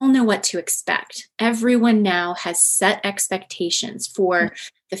know what to expect. Everyone now has set expectations for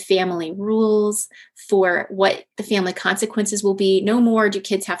the family rules, for what the family consequences will be. No more do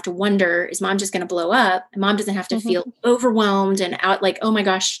kids have to wonder, is mom just going to blow up? And mom doesn't have to feel overwhelmed and out like, oh my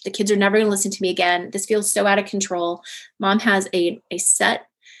gosh, the kids are never going to listen to me again. This feels so out of control. Mom has a set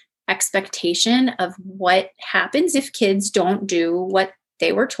expectation of what happens if kids don't do what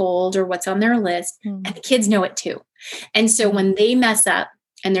they were told or what's on their list. And the kids know it too. And so when they mess up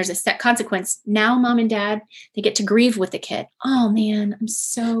and there's a set consequence, now mom and dad, they get to grieve with the kid. Oh man, I'm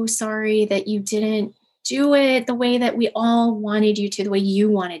so sorry that you didn't do it the way that we all wanted you to, the way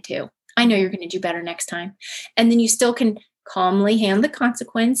you wanted to. I know you're going to do better next time. And then you still can calmly handle the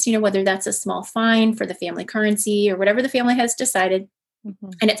consequence, whether that's a small fine for the family currency or whatever the family has decided.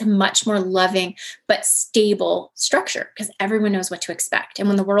 And it's a much more loving but stable structure because everyone knows what to expect. And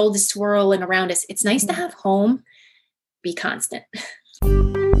when the world is swirling around us, it's nice to have home be constant.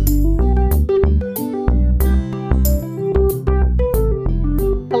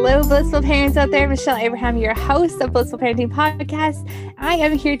 Hello, blissful parents out there. Michelle Abraham, your host of Blissful Parenting Podcast. I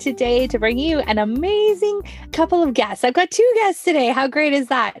am here today to bring you an amazing couple of guests. I've got 2 guests today. How great is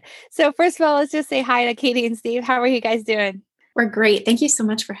that? So first of all, let's just say hi to Katie and Steve. How are you guys doing? We're great. Thank you so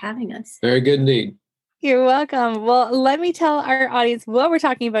much for having us. Very good indeed. You're welcome. Well, let me tell our audience what we're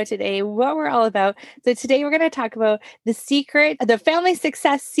talking about today, what we're all about. So today we're going to talk about the Family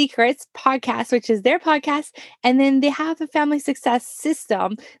Success Secrets podcast, which is their podcast. And then they have a family success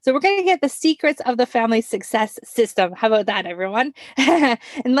system. So we're going to get the secrets of the family success system. How about that, everyone? And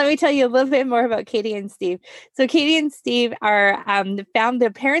let me tell you a little bit more about Katie and Steve. So Katie and Steve are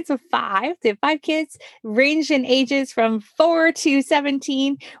the parents of 5. They have 5 kids, ranged in ages from 4 to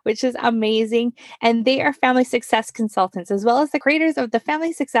 17, which is amazing. And they are family success consultants, as well as the creators of the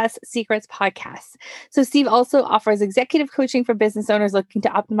Family Success Secrets podcast. So Steve also offers executive coaching for business owners looking to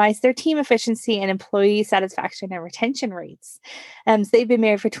optimize their team efficiency and employee satisfaction and retention rates. So they've been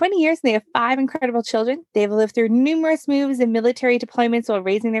married for 20 years and they have 5 incredible children. They've lived through numerous moves and military deployments while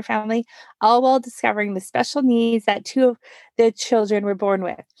raising their family, all while discovering the special needs that 2 of the children were born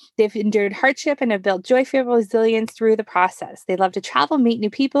with. They've endured hardship and have built joyful resilience through the process. They love to travel, meet new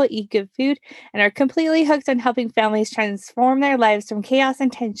people, eat good food, and are completely hooked on helping families transform their lives from chaos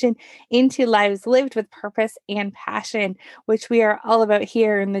and tension into lives lived with purpose and passion, which we are all about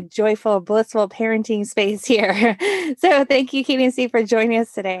here in the joyful, blissful parenting space here. So thank you, Katie and Steve, for joining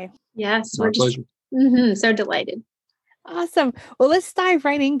us today. Yes, My pleasure. So delighted. Awesome. Well, let's dive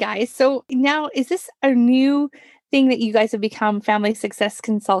right in, guys. So now, is this a new thing that you guys have become family success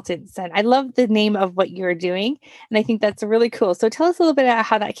consultants? And I love the name of what you're doing. And I think that's really cool. So tell us a little bit about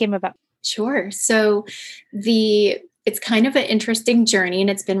how that came about. Sure. So it's kind of an interesting journey and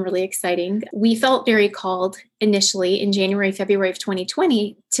it's been really exciting. We felt very called initially in January, February of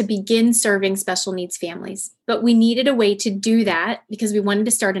 2020 to begin serving special needs families, but we needed a way to do that because we wanted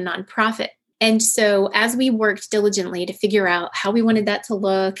to start a nonprofit. And so as we worked diligently to figure out how we wanted that to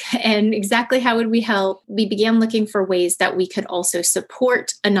look and exactly how would we help, we began looking for ways that we could also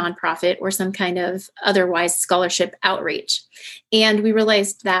support a nonprofit or some kind of otherwise scholarship outreach. And we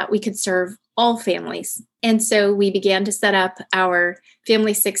realized that we could serve all families. And so we began to set up our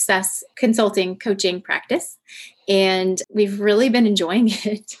family success consulting coaching practice. And we've really been enjoying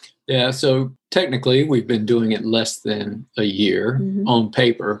it. Yeah, so technically we've been doing it less than a year on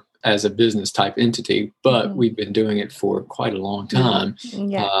paper as a business type entity, but we've been doing it for quite a long time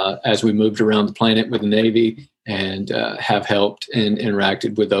as we moved around the planet with the Navy and have helped and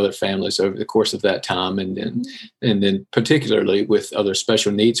interacted with other families over the course of that time. And then particularly with other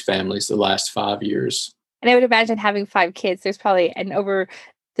special needs families the last 5 years. And I would imagine having 5 kids, there's probably, and over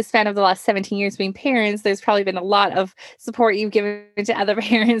the span of the last 17 years being parents, there's probably been a lot of support you've given to other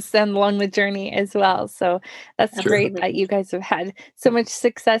parents and along the journey as well. So that's great that you guys have had so much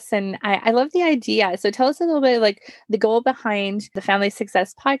success. And I love the idea. So tell us a little bit like the goal behind the Family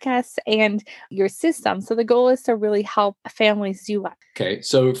Success podcast and your system. So the goal is to really help families do what? Okay.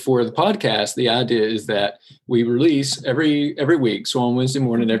 So for the podcast, the idea is that we release every week. So on Wednesday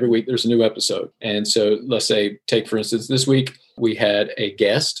morning, every week, there's a new episode. And so let's say, take for instance, this week, we had a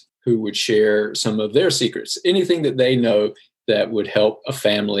guest who would share some of their secrets, anything that they know that would help a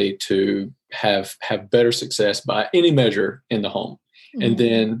family to have better success by any measure in the home. And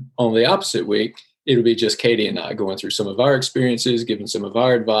then on the opposite week, it'll be just Katie and I going through some of our experiences, giving some of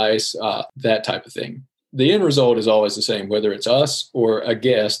our advice, that type of thing. The end result is always the same, whether it's us or a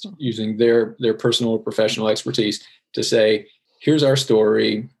guest using their personal or professional expertise to say, here's our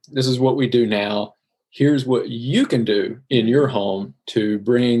story. This is what we do now. Here's what you can do in your home to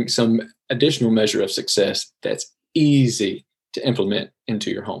bring some additional measure of success that's easy to implement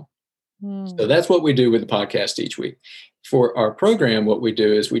into your home. Mm. So that's what we do with the podcast each week. For our program, what we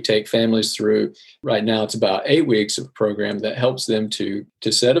do is we take families through, right now it's about 8 weeks of a program that helps them to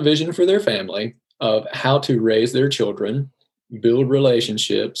set a vision for their family of how to raise their children, build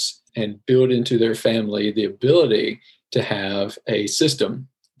relationships, and build into their family the ability to have a system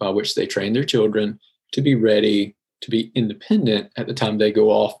by which they train their children to be ready to be independent at the time they go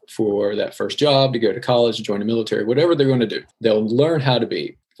off for that first job, to go to college, join the military, whatever they're going to do. They'll learn how to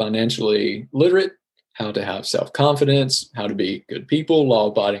be financially literate, how to have self-confidence, how to be good people,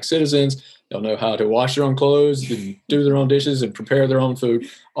 law-abiding citizens. They'll know how to wash their own clothes and do their own dishes and prepare their own food,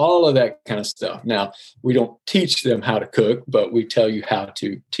 all of that kind of stuff. Now, we don't teach them how to cook, but we tell you how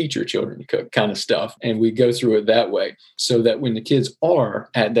to teach your children to cook kind of stuff. And we go through it that way so that when the kids are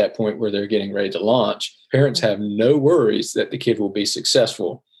at that point where they're getting ready to launch, parents have no worries that the kid will be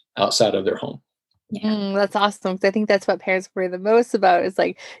successful outside of their home. Yeah, that's awesome. 'Cause I think that's what parents worry the most about is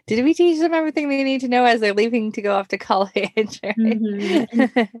like, did we teach them everything they need to know as they're leaving to go off to college? Right?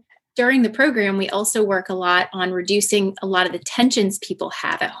 Mm-hmm. During the program, we also work a lot on reducing a lot of the tensions people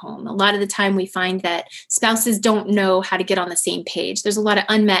have at home. A lot of the time we find that spouses don't know how to get on the same page. There's a lot of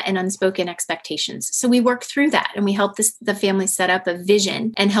unmet and unspoken expectations. So we work through that and we help the family set up a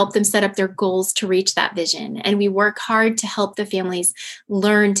vision and help them set up their goals to reach that vision. And we work hard to help the families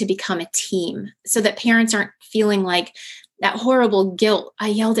learn to become a team so that parents aren't feeling like that horrible guilt. I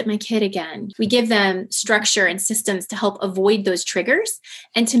yelled at my kid again. We give them structure and systems to help avoid those triggers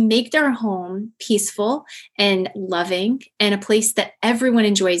and to make their home peaceful and loving and a place that everyone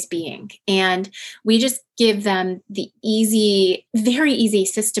enjoys being. And we just give them the easy, very easy,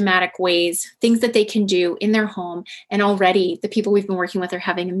 systematic ways, things that they can do in their home. And already the people we've been working with are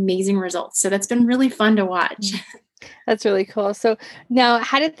having amazing results. So that's been really fun to watch. That's really cool. So now,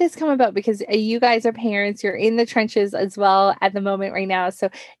 how did this come about? Because you guys are parents, you're in the trenches as well at the moment right now. So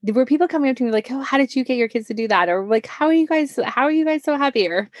were people coming up to me like, "Oh, how did you get your kids to do that?" Or like, how are you guys so happy?"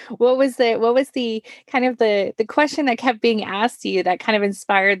 Or what was the kind of the question that kept being asked to you that kind of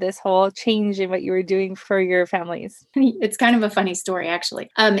inspired this whole change in what you were doing for your families? It's kind of a funny story,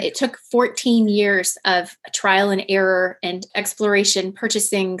 actually. It took 14 years of trial and error and exploration,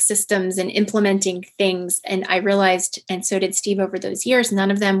 purchasing systems and implementing things. And I realized, and so did Steve over those years,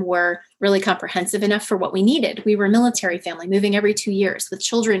 none of them were really comprehensive enough for what we needed. We were a military family moving every 2 years with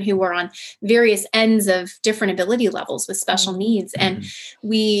children who were on various ends of different ability levels with special needs. And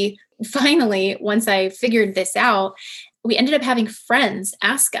we finally, once I figured this out, we ended up having friends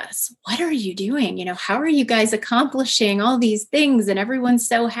ask us, "What are you doing? How are you guys accomplishing all these things? And everyone's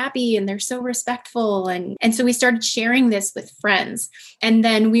so happy and they're so respectful." And so we started sharing this with friends. And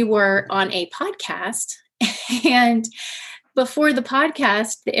then we were on a podcast. And before the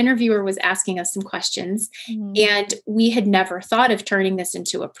podcast, the interviewer was asking us some questions. And we had never thought of turning this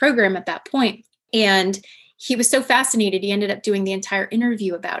into a program at that point. And he was so fascinated, he ended up doing the entire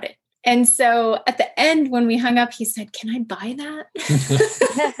interview about it. And so at the end, when we hung up, he said, "Can I buy that?"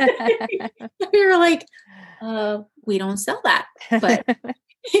 We were like, we don't sell that. But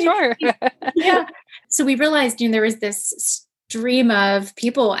Sure. Yeah. So we realized, there was this stream of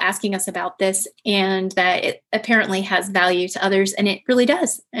people asking us about this and that it apparently has value to others, and it really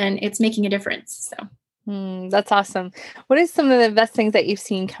does. And it's making a difference. So that's awesome. What are some of the best things that you've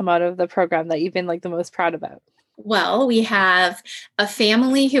seen come out of the program that you've been like the most proud about? Well, we have a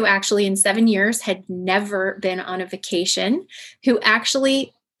family who actually in 7 years had never been on a vacation, who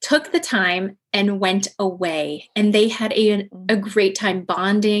actually took the time and went away. And they had a great time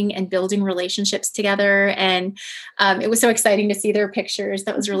bonding and building relationships together. And it was so exciting to see their pictures.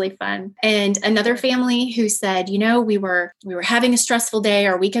 That was really fun. And another family who said, we were having a stressful day.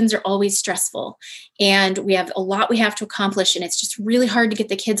 Our weekends are always stressful. And we have a lot we have to accomplish. And it's just really hard to get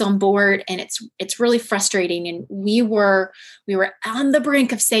the kids on board. And it's really frustrating. And we were on the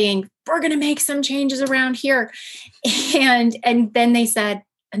brink of saying, "We're going to make some changes around here." And then they said,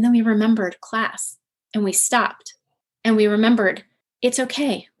 and then we remembered class and we stopped and we remembered it's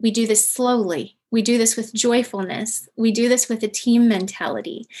okay. We do this slowly. We do this with joyfulness. We do this with a team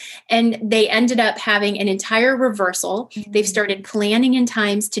mentality. And they ended up having an entire reversal. They've started planning in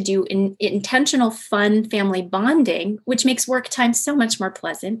times to do intentional, fun family bonding, which makes work time so much more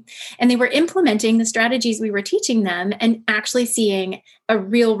pleasant. And they were implementing the strategies we were teaching them and actually seeing a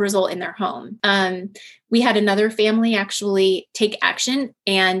real result in their home. We had another family actually take action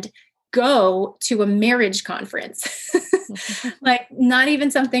and go to a marriage conference. Like not even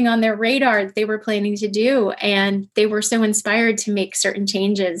something on their radar that they were planning to do. And they were so inspired to make certain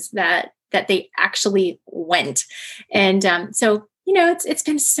changes that they actually went. And so, it's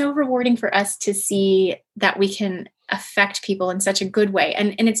been so rewarding for us to see that we can affect people in such a good way.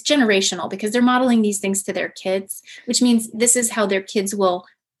 And it's generational because they're modeling these things to their kids, which means this is how their kids will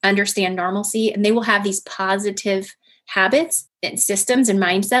understand normalcy, and they will have these positive habits and systems and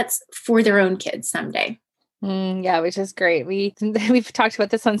mindsets for their own kids someday. Yeah, which is great. We've talked about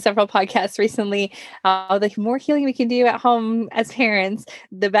this on several podcasts recently. The more healing we can do at home as parents,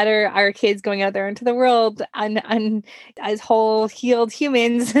 the better our kids going out there into the world and as whole healed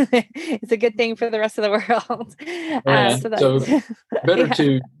humans. It's a good thing for the rest of the world. So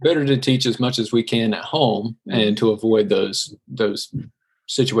better to teach as much as we can at home and to avoid those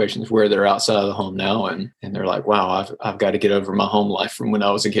situations where they're outside of the home now and they're like, wow, I've got to get over my home life from when I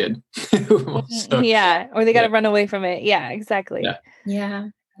was a kid. Or they got to run away from it. Yeah, exactly. Yeah.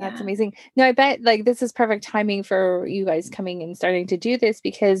 That's amazing. No, I bet like this is perfect timing for you guys coming and starting to do this,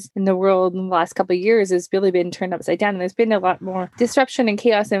 because in the world in the last couple of years has really been turned upside down, and there's been a lot more disruption and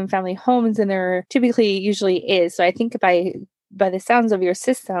chaos in family homes than there usually is. So I think by the sounds of your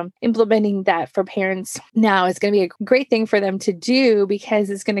system, implementing that for parents now is going to be a great thing for them to do, because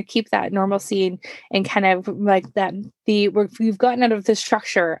it's going to keep that normalcy and kind of like that we've gotten out of the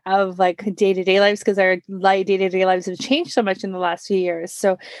structure of like day-to-day lives, because our day-to-day lives have changed so much in the last few years.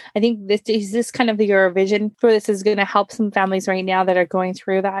 So I think this kind of your vision for this is going to help some families right now that are going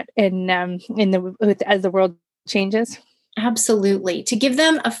through that as the world changes. Absolutely. To give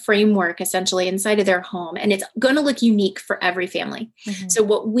them a framework essentially inside of their home, and it's going to look unique for every family. Mm-hmm. So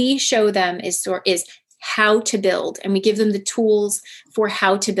what we show them is how to build, and we give them the tools for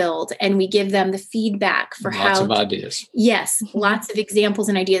how to build, and we give them the feedback for lots of ideas. Yes, lots of examples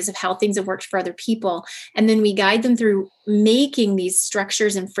and ideas of how things have worked for other people. And then we guide them through making these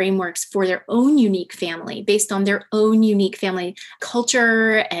structures and frameworks for their own unique family based on their own unique family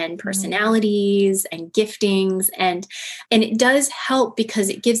culture and personalities and giftings. And it does help because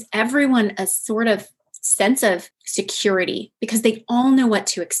it gives everyone a sort of sense of security, because they all know what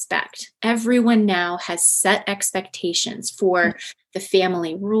to expect. Everyone now has set expectations for the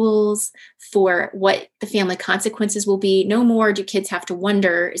family rules, for what the family consequences will be. No more do kids have to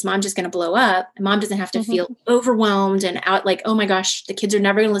wonder, is mom just going to blow up? And mom doesn't have to feel overwhelmed and out like, oh my gosh, the kids are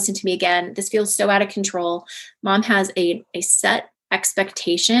never going to listen to me again. This feels so out of control. Mom has a set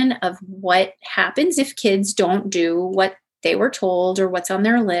expectation of what happens if kids don't do what they were told or what's on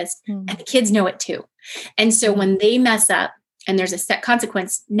their list. And the kids know it too. And so when they mess up and there's a set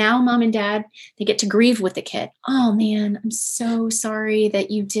consequence, now mom and dad, they get to grieve with the kid. Oh man, I'm so sorry that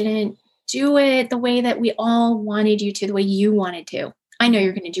you didn't do it the way that we all wanted you to, the way you wanted to. I know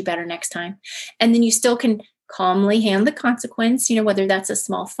you're going to do better next time. And then you still can calmly hand the consequence, whether that's a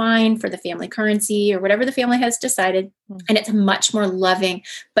small fine for the family currency or whatever the family has decided. And it's a much more loving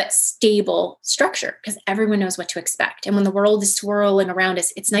but stable structure because everyone knows what to expect. And when the world is swirling around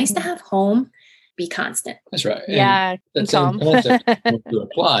us, it's nice to have home be constant. That's right. Yeah. And that same concept to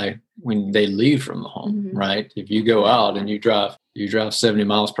apply when they leave from the home, right? If you go out and you drive 70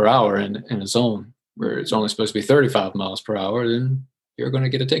 miles per hour in a zone where it's only supposed to be 35 miles per hour, then you're going to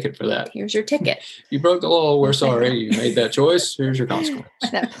get a ticket for that. Here's your ticket. You broke the law. We're sorry. You made that choice. Here's your consequence.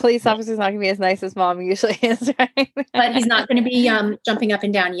 That police officer's not going to be as nice as mom usually is, right? But he's not going to be jumping up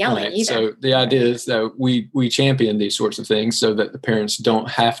and down yelling either. So the idea is that we champion these sorts of things so that the parents don't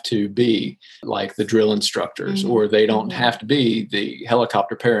have to be like the drill instructors, or they don't have to be the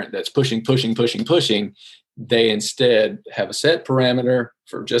helicopter parent that's pushing. They instead have a set parameter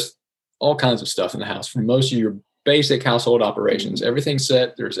for just all kinds of stuff in the house. For most of your basic household operations, everything's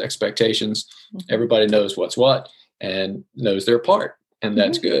set. There's expectations. Everybody knows what's what and knows their part. And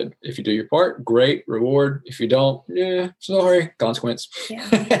that's good. If you do your part, great, reward. If you don't, sorry, consequence.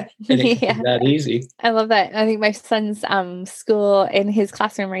 Yeah. It's that easy. I love that. I think my son's school, in his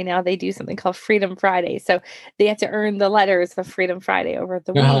classroom right now, they do something called Freedom Friday. So they have to earn the letters of Freedom Friday over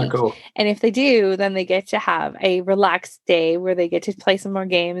the week. Cool. And if they do, then they get to have a relaxed day where they get to play some more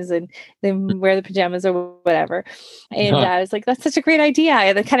games and then wear the pajamas or whatever. And I was like, that's such a great idea.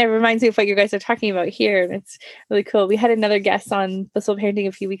 And it kind of reminds me of what you guys are talking about here. And it's really cool. We had another guest on Blissful Parenting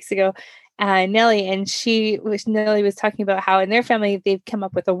a few weeks ago, Nellie, and Nellie was talking about how in their family they've come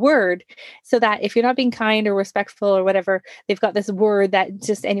up with a word so that if you're not being kind or respectful or whatever, they've got this word that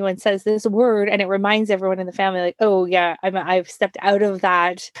just anyone says this word and it reminds everyone in the family like, oh yeah, I've stepped out of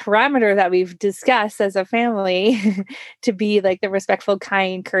that parameter that we've discussed as a family to be like the respectful,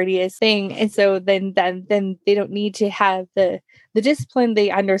 kind, courteous thing. And so then they don't need to have the discipline.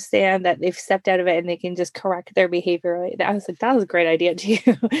 They understand that they've stepped out of it and they can just correct their behavior. I was like, that was a great idea too.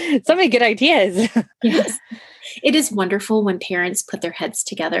 So many good ideas. Yes. It is wonderful when parents put their heads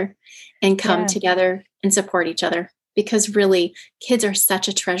together and come together and support each other. because really kids are such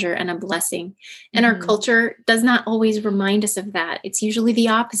a treasure and a blessing. And our culture does not always remind us of that. It's usually the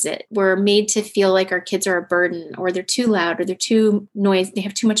opposite. We're made to feel like our kids are a burden, or they're too loud, or they're too noisy, they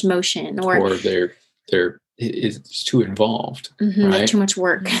have too much motion, or it's too involved. Right? Like too much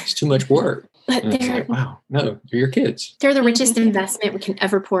work. It's too much work. But it's like, wow, no, they're your kids. They're the richest investment we can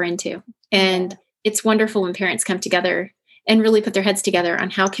ever pour into. And it's wonderful when parents come together and really put their heads together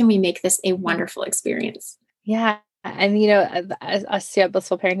on how can we make this a wonderful experience. Yeah. And, as us at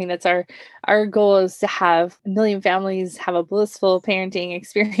Blissful Parenting, that's our goal, is to have 1 million families have a blissful parenting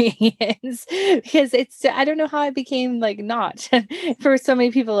experience, because I don't know how it became like not for so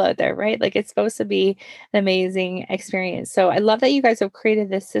many people out there, right? Like, it's supposed to be an amazing experience. So I love that you guys have created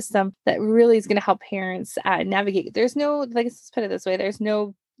this system that really is going to help parents navigate. There's no, let's put it this way, there's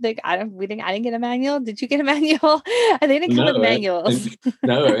no, like, I didn't get a manual. Did you get a manual? They didn't come with manuals.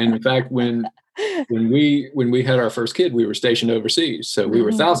 No. In fact, when we had our first kid, we were stationed overseas. So we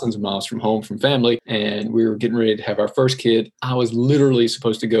were thousands of miles from home, from family, and we were getting ready to have our first kid. I was literally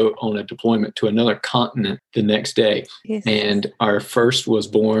supposed to go on a deployment to another continent the next day. Yes. And our first was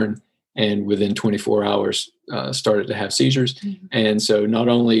born, and within 24 hours started to have seizures. And so not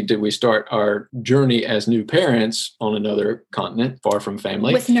only did we start our journey as new parents on another continent, far from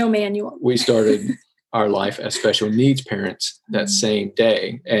family, with no manual, we started our life as special needs parents that same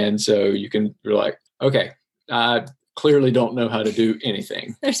day. And so you're like, okay, I clearly don't know how to do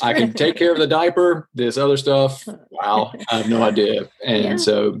anything. I can take care of the diaper, this other stuff. Wow, I have no idea. And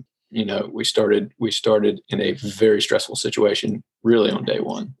so, we started in a very stressful situation really on day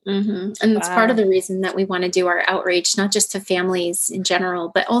one. And that's part of the reason that we want to do our outreach, not just to families in general,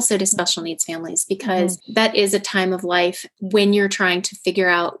 but also to special needs families, because that is a time of life when you're trying to figure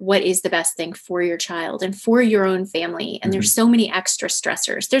out what is the best thing for your child and for your own family. And there's so many extra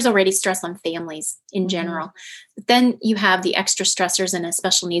stressors. There's already stress on families in general, but then you have the extra stressors in a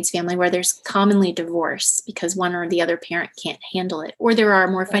special needs family where there's commonly divorce because one or the other parent can't handle it, or there are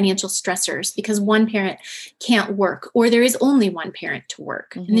more financial stressors because one parent can't work, or there is only one parent to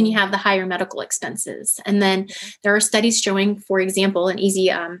work. And then you have the higher medical expenses. And then there are studies showing, for example, an easy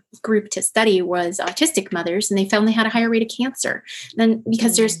group to study was autistic mothers, and they found they had a higher rate of cancer. And then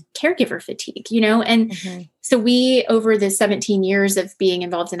because there's caregiver fatigue, and so we, over the 17 years of being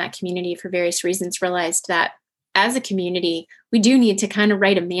involved in that community for various reasons, realized that as a community, we do need to kind of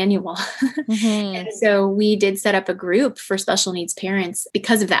write a manual. And so we did set up a group for special needs parents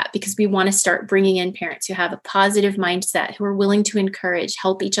because of that, because we want to start bringing in parents who have a positive mindset, who are willing to encourage,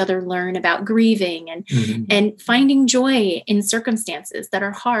 help each other learn about grieving and finding joy in circumstances that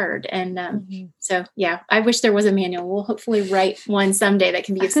are hard. And so, I wish there was a manual. We'll hopefully write one someday that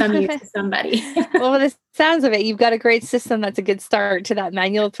can be of some use to somebody. Well, the sounds of it, you've got a great system. That's a good start to that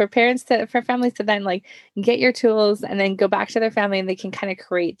manual for parents, for families to then like get your tools and then go back to their family, and they can kind of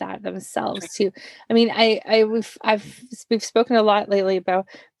create that themselves too. I mean, we've spoken a lot lately about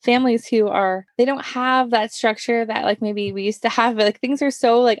families who they don't have that structure that like maybe we used to have. Like, things are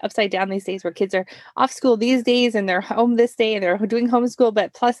so like upside down these days, where kids are off school these days and they're home this day and they're doing homeschool,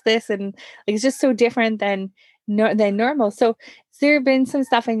 but plus this, and like, it's just so different than normal. So has there been some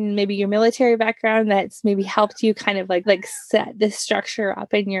stuff in maybe your military background that's maybe helped you kind of like set this structure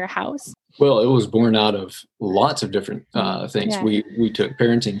up in your house? Well, it was born out of lots of different things. Yeah. We took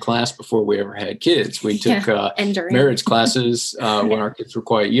parenting class before we ever had kids. We took marriage classes when our kids were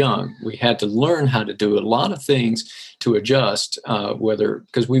quite young. We had to learn how to do a lot of things to adjust,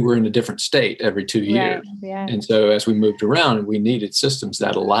 because we were in a different state every 2 years. Right. Yeah. And so as we moved around, we needed systems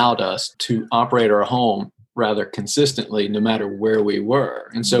that allowed us to operate our home rather consistently, no matter where we were.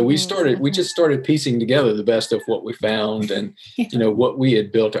 And so we just started piecing together the best of what we found and, what we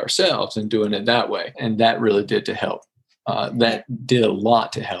had built ourselves and doing it that way. And that really did to help. That did a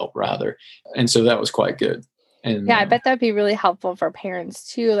lot to help, rather. And so that was quite good. And I bet that'd be really helpful for parents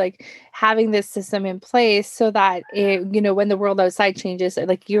too, like having this system in place so that when the world outside changes,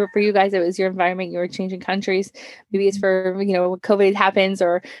 like for you guys, it was your environment, you were changing countries. Maybe it's for, when COVID happens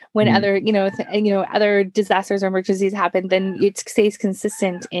or when other, other disasters or emergencies happen, then it stays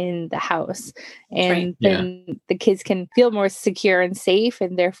consistent in the house. And then the kids can feel more secure and safe,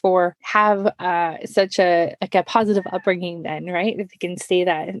 and therefore have such a positive upbringing then, right? If they can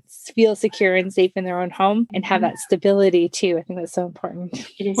feel secure and safe in their own home and have that stability too. I think that's so important.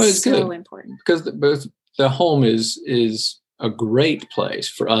 It is so important, because the home is a great place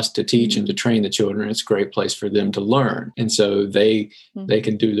for us to teach and to train the children. It's a great place for them to learn. And so they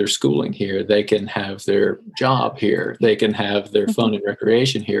can do their schooling here. They can have their job here. They can have their fun and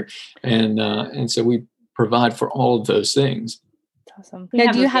recreation here. And so we provide for all of those things. Awesome. We Now,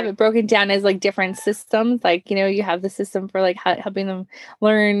 have do you a have very- it broken down as like different systems? Like, you have the system for like helping them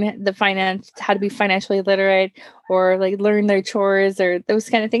learn the finance, how to be financially literate, or like learn their chores or those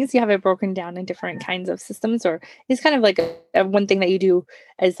kind of things. You have it broken down in different kinds of systems, or it's kind of like a one thing that you do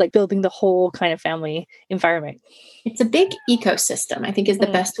as like building the whole kind of family environment. It's a big ecosystem, I think is the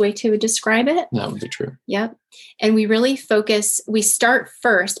best way to describe it. That would be true. Yep. And we start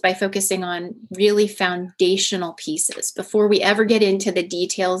first by focusing on really foundational pieces before we ever get into the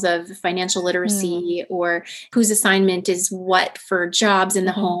details of financial literacy or whose assignment is what for jobs in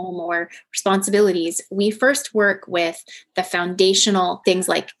the home or responsibilities. We first work with the foundational things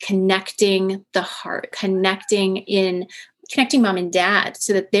like connecting the heart, connecting mom and dad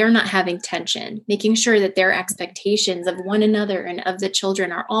so that they're not having tension, making sure that their expectations of one another and of the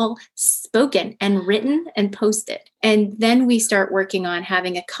children are all spoken and written and posted. And then we start working on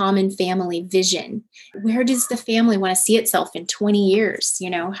having a common family vision. Where does the family want to see itself in 20 years?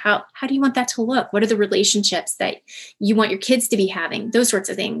 How do you want that to look? What are the relationships that you want your kids to be having? Those sorts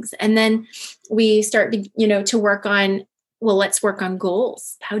of things. And then we start, to work on, well, let's work on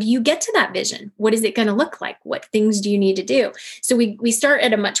goals. How do you get to that vision? What is it going to look like? What things do you need to do? So we start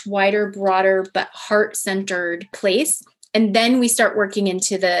at a much wider, broader, but heart-centered place. And then we start working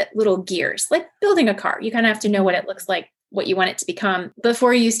into the little gears, like building a car. You kind of have to know what it looks like, what you want it to become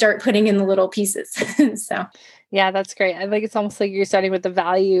before you start putting in the little pieces. So, yeah, that's great. I think it's almost like you're starting with the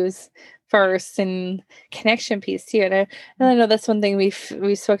values first and connection piece too. And I know that's one thing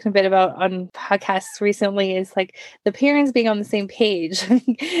we've spoken a bit about on podcasts recently is like the parents being on the same page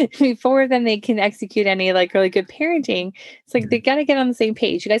before then they can execute any like really good parenting. It's like they got to get on the same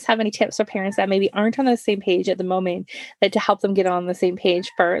page. You guys have any tips for parents that maybe aren't on the same page at the moment that to help them get on the same page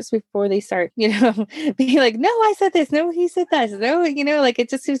first before they start, being like, no, I said this. No, he said that. No, like it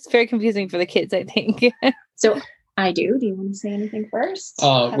just seems very confusing for the kids, I think. So I do. Do you want to say anything first?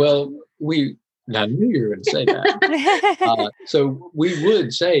 Well, I knew you were going to say that. So we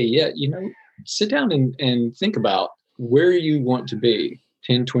would say, sit down and think about where you want to be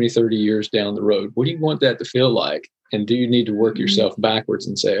 10, 20, 30 years down the road. What do you want that to feel like? And do you need to work yourself backwards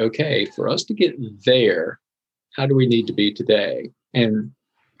and say, okay, for us to get there, how do we need to be today? And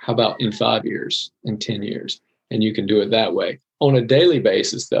how about in 5 years, in 10 years? And you can do it that way. On a daily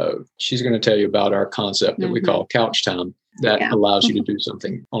basis, though, she's going to tell you about our concept that we call couch time that allows you to do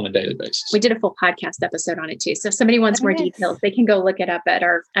something on a daily basis. We did a full podcast episode on it too. So if somebody wants more details, they can go look it up at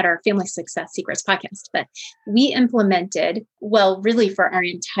our Family Success Secrets podcast. But we implemented, really for our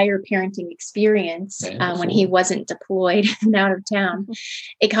entire parenting experience when he wasn't deployed and out of town,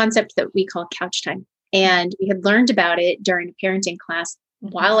 a concept that we call couch time. And we had learned about it during a parenting class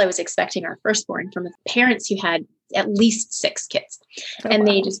while I was expecting our firstborn from parents who had at least 6 kids. And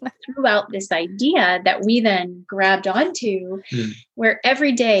they just threw out this idea that we then grabbed onto where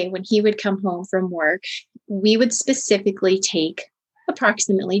every day when he would come home from work, we would specifically take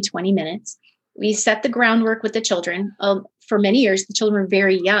approximately 20 minutes. We set the groundwork with the children. For many years, the children were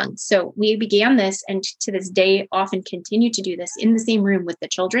very young. So we began this and to this day often continue to do this in the same room with the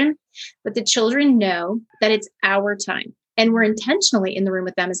children. But the children know that it's our time. And we're intentionally in the room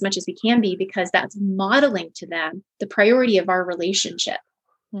with them as much as we can be because that's modeling to them the priority of our relationship.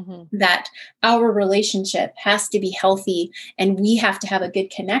 That our relationship has to be healthy and we have to have a good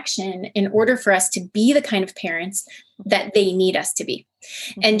connection in order for us to be the kind of parents that they need us to be.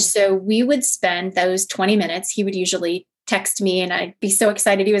 And so we would spend those 20 minutes. He would usually text me and I'd be so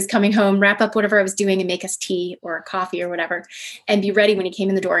excited he was coming home, wrap up whatever I was doing and make us tea or coffee or whatever, and be ready when he came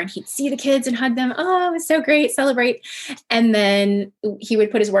in the door and he'd see the kids and hug them. Oh, it was so great. Celebrate. And then he would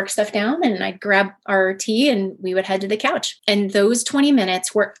put his work stuff down and I'd grab our tea and we would head to the couch. And those 20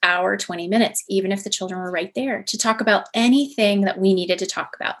 minutes were our 20 minutes, even if the children were right there, to talk about anything that we needed to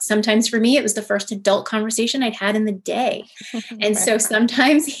talk about. Sometimes for me, it was the first adult conversation I'd had in the day. And so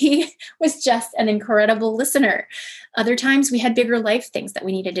sometimes he was just an incredible listener. Other times we had bigger life things that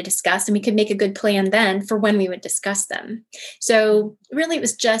we needed to discuss and we could make a good plan then for when we would discuss them. So really it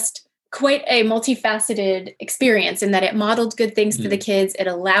was just quite a multifaceted experience in that it modeled good things to the kids. It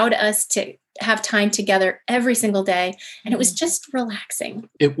allowed us to have time together every single day. And it was just relaxing.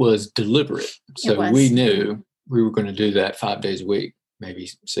 It was deliberate. So we knew we were going to do that 5 days a week, maybe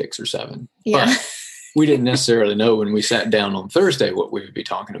 6 or 7. Yeah. But we didn't necessarily know when we sat down on Thursday what we would be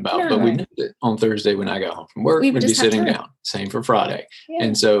talking about, but we knew that on Thursday when I got home from work, we'd be sitting down. Same for Friday. Yeah.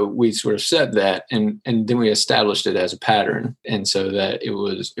 And so we sort of set that and then we established it as a pattern. And so that it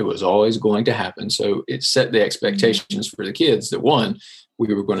was always going to happen. So it set the expectations for the kids that 1,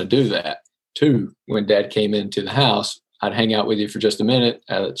 we were going to do that. 2, when Dad came into the house, I'd hang out with you for just a minute,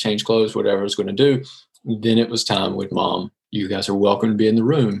 change clothes, whatever I was going to do. Then it was time with Mom you guys are welcome to be in the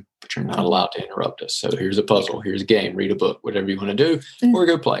room, but you're not allowed to interrupt us. So here's a puzzle, here's a game, read a book, whatever you want to do, or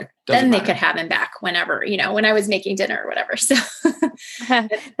go play. Then they could have him back whenever, when I was making dinner or whatever. So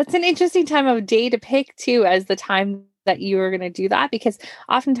that's an interesting time of day to pick too, as the time that you were going to do that, because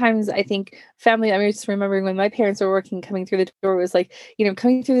oftentimes I think family, I'm just remembering when my parents were working, coming through the door was like,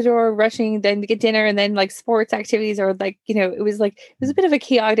 coming through the door, rushing, then to get dinner, and then like sports activities, or like, it was a bit of a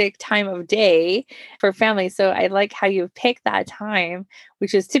chaotic time of day for family. So I like how you picked that time,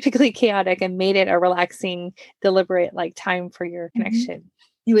 which is typically chaotic, and made it a relaxing, deliberate like time for your connection.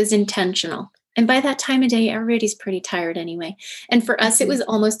 It was intentional. And by that time of day, everybody's pretty tired anyway. And for us, it was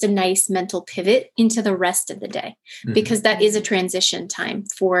almost a nice mental pivot into the rest of the day, because that is a transition time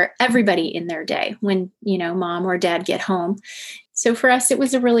for everybody in their day when, mom or dad get home. So for us, it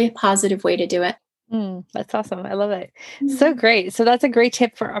was a really positive way to do it. That's awesome. I love it. So great. So that's a great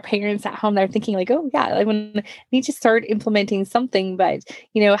tip for our parents at home. They're thinking like, oh yeah, I need to start implementing something, but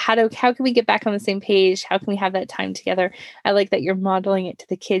how can we get back on the same page? How can we have that time together? I like that you're modeling it to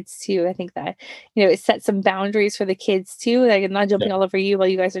the kids too. I think that, it sets some boundaries for the kids too. Like, I'm not jumping all over you while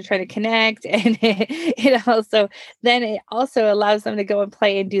you guys are trying to connect. And it also allows them to go and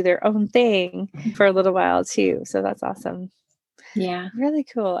play and do their own thing for a little while too. So that's awesome. Yeah. Really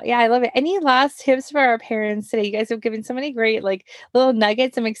cool. Yeah, I love it. Any last tips for our parents today? You guys have given so many great little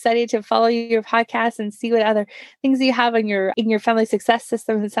nuggets. I'm excited to follow your podcast and see what other things you have in your family success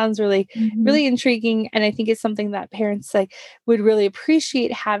system. It sounds really, really intriguing. And I think it's something that parents would really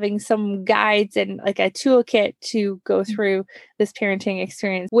appreciate, having some guides and a toolkit to go through this parenting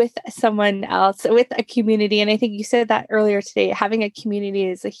experience with someone else, with a community. And I think you said that earlier today, having a community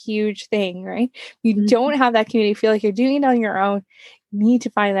is a huge thing, right? You don't have that community, feel like you're doing it on your own. You need to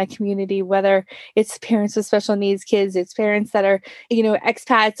find that community, whether it's parents with special needs kids, it's parents that are,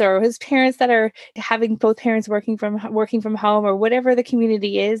 expats, or it's parents that are having both parents working from home, or whatever the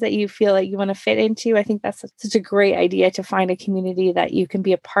community is that you feel like you want to fit into. I think that's such a great idea, to find a community that you can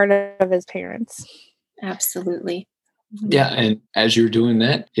be a part of as parents. Absolutely. Yeah. And as you're doing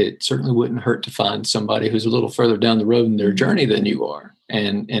that, it certainly wouldn't hurt to find somebody who's a little further down the road in their journey than you are,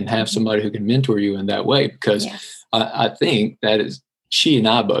 and have somebody who can mentor you in that way. Because I think that is, she and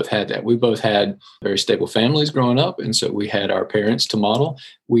I both had that. We both had very stable families growing up. And so we had our parents to model.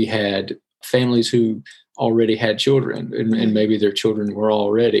 We had families who already had children, and maybe their children were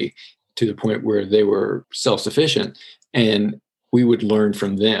already to the point where they were self-sufficient, and we would learn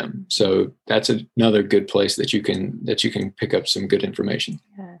from them. So that's another good place that you can pick up some good information.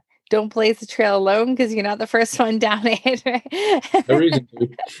 Yeah. Don't blaze the trail alone, because you're not the first one down it. Right? No reason to.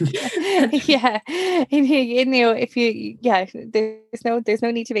 Yeah. And, there's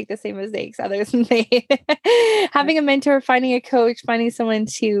no need to make the same mistakes others made. Having a mentor, finding a coach, finding someone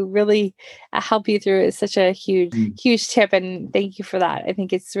to really help you through is such a huge tip. And thank you for that. I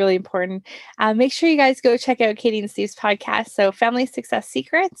think it's really important. Make sure you guys go check out Katie and Steve's podcast. So Family Success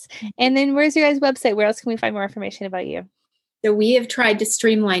Secrets. And then where's your guys' website? Where else can we find more information about you? So we have tried to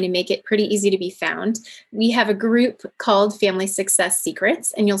streamline and make it pretty easy to be found. We have a group called Family Success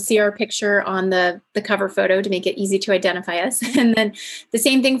Secrets, and you'll see our picture on the cover photo to make it easy to identify us. And then the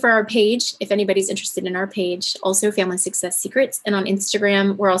same thing for our page, if anybody's interested in our page, also Family Success Secrets. And on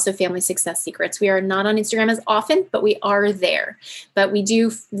Instagram, we're also Family Success Secrets. We are not on Instagram as often, but we are there. But we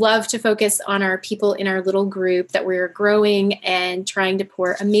do love to focus on our people in our little group that we're growing and trying to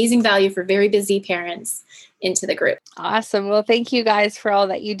pour amazing value for very busy parents into the group. Awesome. Well, thank you guys for all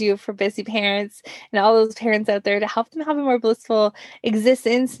that you do for busy parents and all those parents out there, to help them have a more blissful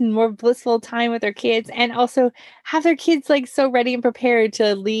existence and more blissful time with their kids, and also have their kids so ready and prepared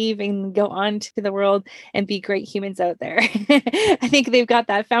to leave and go on to the world and be great humans out there. I think they've got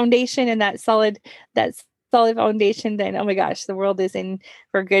that foundation and that solid foundation, then oh my gosh, the world is in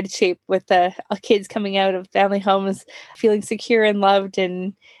for good shape with the kids coming out of family homes feeling secure and loved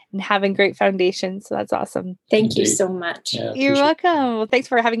and having great foundations. So that's awesome. Thank you so much. Yeah, you're welcome. Well, thanks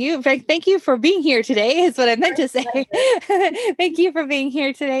for having you. In fact, thank you for being here today is what I meant to say. Thank you for being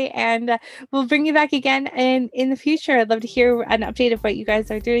here today. And we'll bring you back again in the future. I'd love to hear an update of what you guys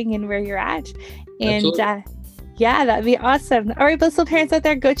are doing and where you're at. And yeah, that'd be awesome. All right, blissful parents out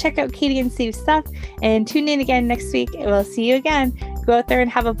there, go check out Katie and Steve's stuff and tune in again next week. We'll see you again. Go out there and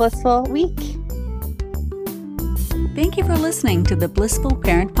have a blissful week. Thank you for listening to the Blissful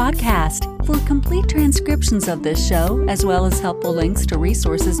Parent Podcast. For complete transcriptions of this show, as well as helpful links to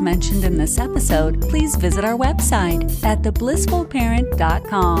resources mentioned in this episode, please visit our website at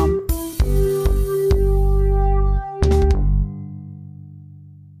theblissfulparent.com.